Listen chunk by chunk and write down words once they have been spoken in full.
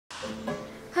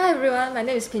Hi everyone, my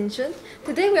name is Chun.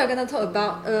 Today we are going to talk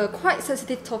about a quite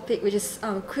sensitive topic, which is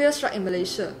queer strike in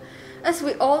Malaysia. As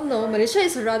we all know, Malaysia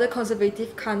is a rather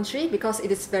conservative country because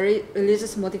it is very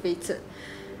religious motivated.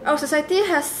 Our society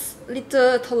has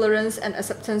little tolerance and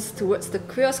acceptance towards the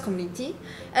queer community,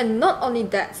 and not only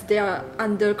that, they are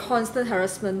under constant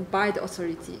harassment by the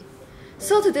authority.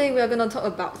 So today we are going to talk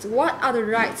about what are the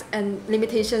rights and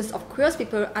limitations of queer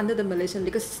people under the Malaysian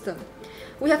legal system.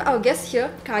 We have our guest here,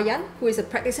 Kayan, who is a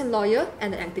practicing lawyer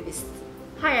and an activist.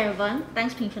 Hi everyone,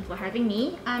 thanks Chun for having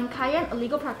me. I'm Kayan, a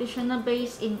legal practitioner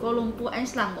based in Kuala Lumpur and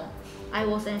Selangor. I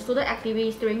was a student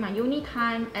activist during my uni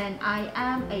time and I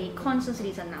am a concerned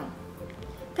citizen now.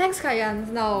 Thanks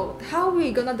Kayan. Now, how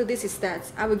we're gonna do this is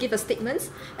that I will give a statement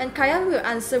and Kayan will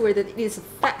answer whether it is a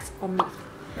fact or myth.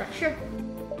 Right, sure.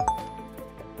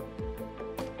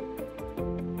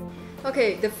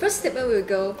 Okay, the first statement will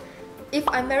go, if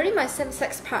I marry my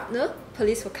same-sex partner,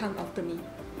 police will come after me.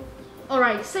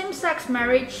 Alright, same-sex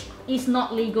marriage is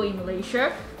not legal in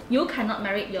Malaysia. You cannot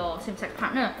marry your same-sex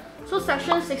partner. So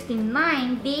Section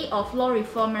 69D of Law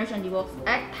Reform Marriage and Divorce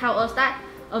Act tells us that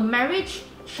a marriage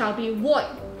shall be void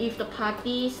if the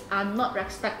parties are not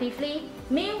respectively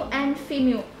male and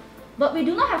female. But we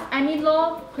do not have any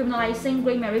law criminalizing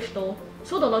gay marriage though.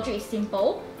 So the logic is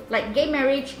simple. Like gay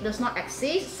marriage does not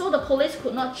exist, so the police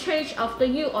could not chase after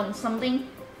you on something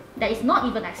that is not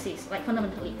even exist, like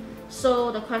fundamentally.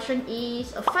 So the question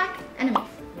is a fact and a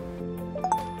myth.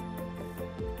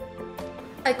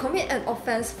 I commit an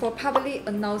offense for publicly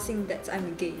announcing that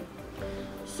I'm gay.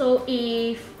 So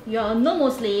if you're a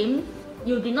non-Muslim,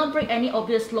 you did not break any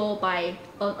obvious law by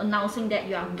announcing that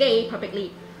you are gay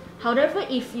publicly. However,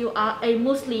 if you are a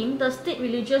Muslim, the state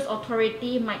religious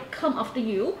authority might come after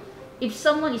you. If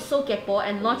someone is so kepo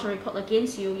and lodge a report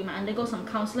against you, you might undergo some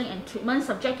counseling and treatment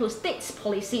subject to state's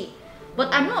policy.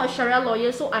 But I'm not a Sharia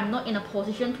lawyer, so I'm not in a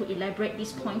position to elaborate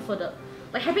this point further.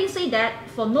 Like having said that,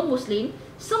 for non-Muslim,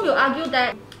 some will argue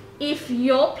that if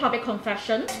your public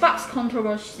confession sparks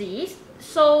controversies,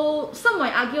 so some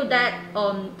might argue that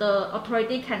the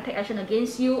authority can take action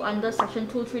against you under Section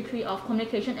 233 of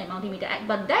Communication and Multimedia Act,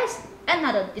 but that's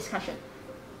another discussion.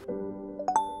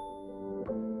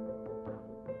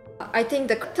 I think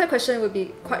the third question will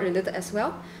be quite related as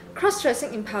well.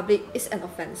 Cross-dressing in public is an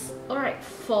offense. Alright,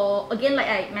 for again, like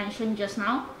I mentioned just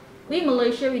now, we in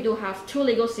Malaysia, we do have two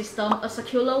legal systems, a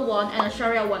secular one and a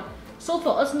Sharia one. So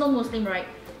for us non-Muslim, right,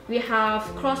 we have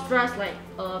cross-dress like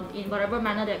in whatever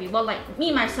manner that we want. Like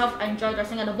me myself, I enjoy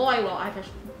dressing as a boy while I have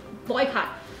a boy card.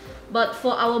 But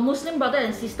for our Muslim brother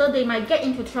and sister, they might get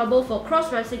into trouble for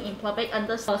cross-dressing in public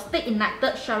under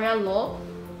state-enacted Sharia law.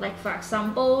 Like for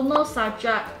example, no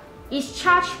sajat is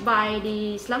charged by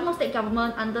the Selangor state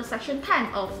government under Section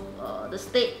 10 of the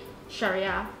state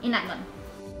Sharia enactment.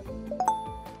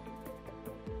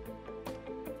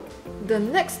 The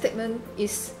next statement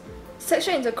is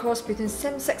sexual intercourse between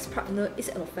same-sex partner is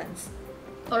an offense.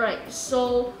 Alright,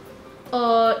 so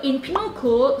in Penal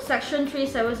Code, Section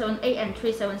 377A and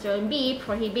 377B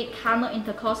prohibit carnal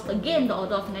intercourse against the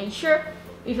order of nature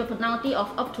with a penalty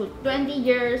of up to 20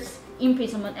 years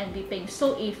imprisonment and whipping.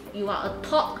 So if you are a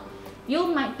thug, you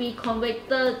might be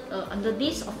convicted under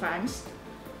this offense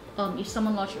if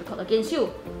someone lodges a report against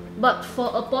you. But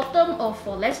for a bottom or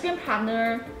for lesbian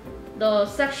partner, the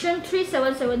Section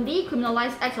 377D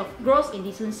criminalizes acts of gross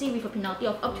indecency with a penalty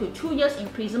of up to 2 years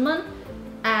imprisonment.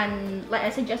 And like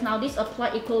I said just now, this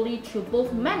applies equally to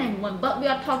both men and women. But we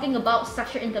are talking about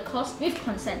sexual intercourse with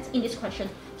consent in this question,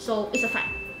 so it's a fact.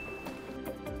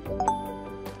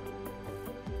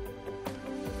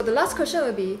 The last question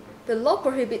will be, the law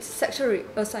prohibits sexual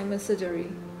reassignment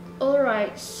surgery.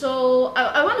 Alright, so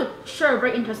I want to share a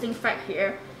very interesting fact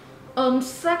here.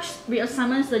 Sex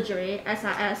reassignment surgery,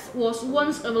 SRS, was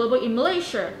once available in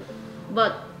Malaysia,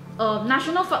 but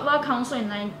National Fatwa Council in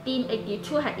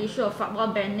 1982 had issued a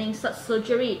fatwa banning such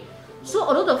surgery. So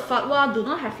although the fatwa do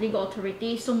not have legal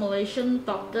authority, so Malaysian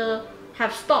doctors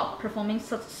have stopped performing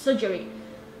such surgery.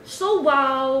 So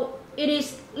while it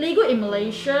is legal in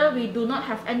Malaysia, we do not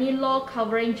have any law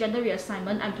covering gender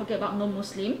reassignment. I'm talking about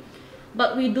non-Muslim.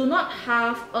 But we do not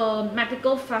have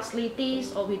medical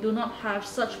facilities, or we do not have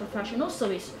such professional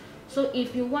service. So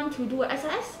if you want to do a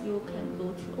SIS, you can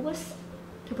go to overseas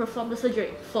to perform the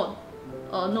surgery for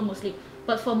non-Muslim.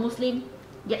 But for Muslim,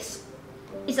 yes,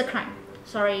 it's a crime.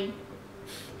 Sorry.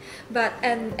 But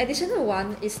an additional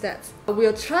one is that,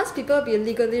 will trans people be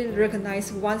legally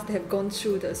recognized once they have gone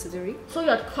through the surgery? So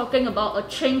you're talking about a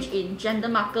change in gender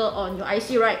marker on your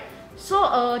IC, right? So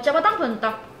Jabatan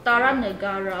Pendaftaran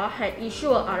Negara had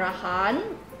issued an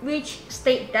arahan which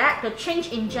state that the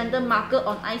change in gender marker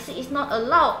on IC is not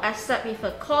allowed except with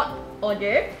a court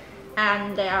order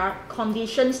and there are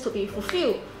conditions to be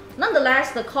fulfilled.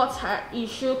 Nonetheless, the courts had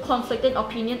issued conflicting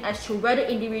opinion as to whether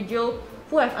individuals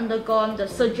who have undergone the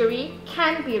surgery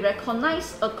can be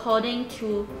recognized according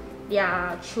to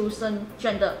their chosen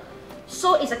gender.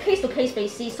 So it's a case-to-case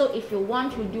basis. So if you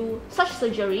want to do such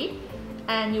surgery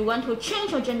and you want to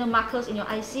change your gender markers in your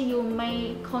IC, you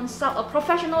may consult a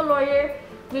professional lawyer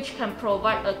which can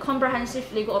provide a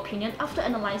comprehensive legal opinion after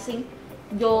analyzing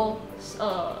your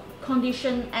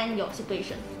condition and your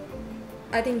situation.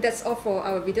 I think that's all for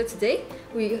our video today.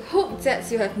 We hope that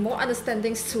you have more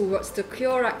understandings towards the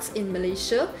queer rights in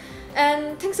Malaysia.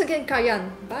 And thanks again,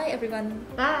 Kayan. Bye everyone.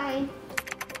 Bye.